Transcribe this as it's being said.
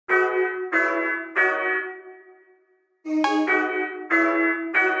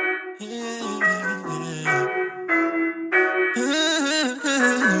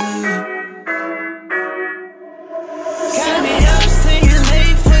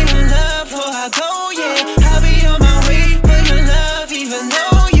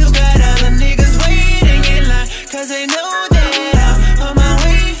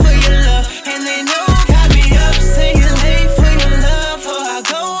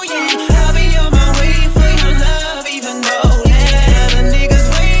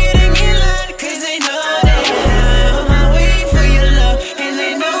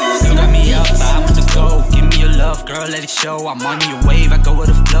show. I'm on your wave, I go with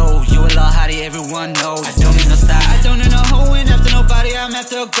the flow. You a little hottie, everyone knows. I don't need no style, I don't need no hoeing after nobody, I'm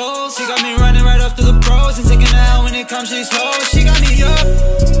after a goal. She got me running right up to the pros and taking the L when it comes, she's slow. She got me up,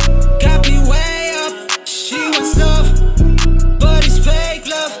 got me way up. She wants love, but it's fake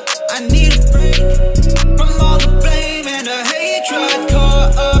love. I need a break from all the blame and the hatred.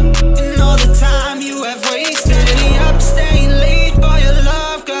 Caught up in all the time you have wasted. Stay up, staying late for your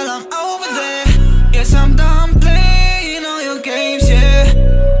love, girl, I'm over there. Yes, I'm done playing all your games, yeah.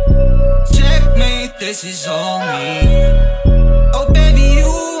 Checkmate, this is all me. Oh baby, you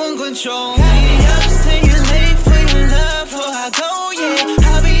won't control me. Got me up, staying late for your love, before I go, yeah.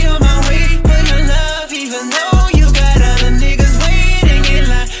 I'll be on my way for your love, even though you got other niggas waiting in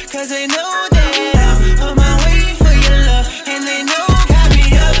line, cause they know that I'm on my way for your love, and they know. Got me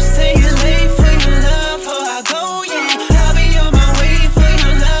up, staying late for your love, before I go, yeah. I'll be on my way for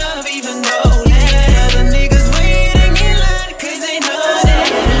your love, even though, yeah, other niggas waiting in line, cause they know that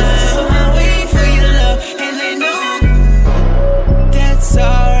I'm on my way for your love, and they know. That's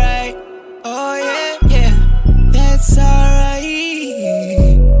alright, oh yeah, yeah, that's alright.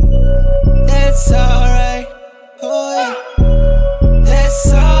 That's alright, oh yeah,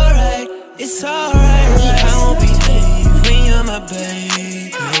 that's alright, it's alright. I won't behave when you're my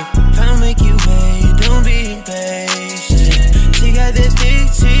baby. I'll make you wait, don't be impatient. She got that big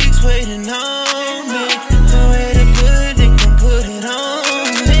cheeks waiting on me. No way to put it, can put it on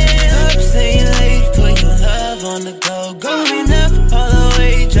me. Up, staying late, put your love on the go. Going up all the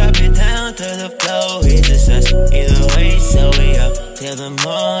way, drop it down to the floor. It's just us, either way, so we up till the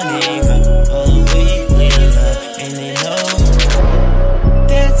morning. Up all the way, we in love, and they know.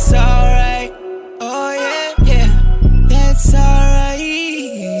 That's alright, oh yeah, yeah, that's alright.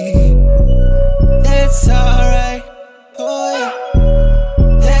 That's alright, oh yeah,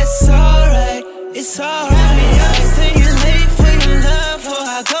 that's alright, it's alright. Got me up, staying late for your love, before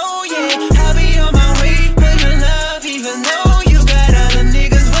I go, yeah. I'll be on my way for your love, even though you got other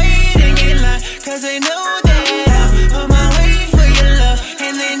niggas waiting in line, cause they know that I'm on my way for your love,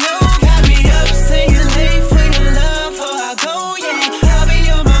 and they know. Got me up, staying late for your love, before I go, yeah. I'll be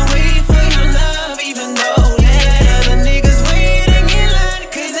on my way for your love, even though, yeah, other niggas waiting in line,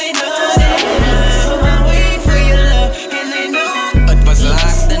 cause they know that I'm on my way for your love, and they know. Het was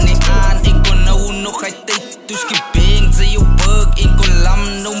laat in die aand, ik kon nou nog uit tijd. Toe skipping, sy jou bug, en kon lam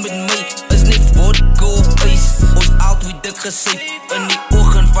nou met my. Is net vodka op ijs, ons altyd dik gesyp. In die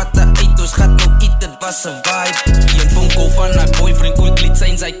ogen vat hy uit, ons gaat nou eet, het was a vibe. Een phone call van haar boyfriend, quickly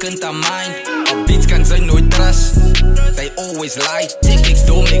zijn sy kind aan mine. Op beats kan sy nooit trust, they always lie. Check ik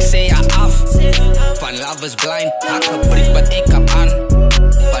dom, ik sê haar af, van love is blind. Hart gebreek, wat ek heb aan,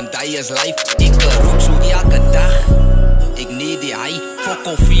 van die is life. Ek roep so elke dag, ik need die high. Fuck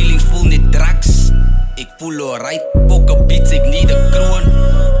all feelings, voel net drugs. Ik voel alright, fuck a beats, ik need a kroon.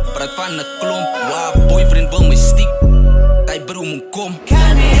 Praat van een klon,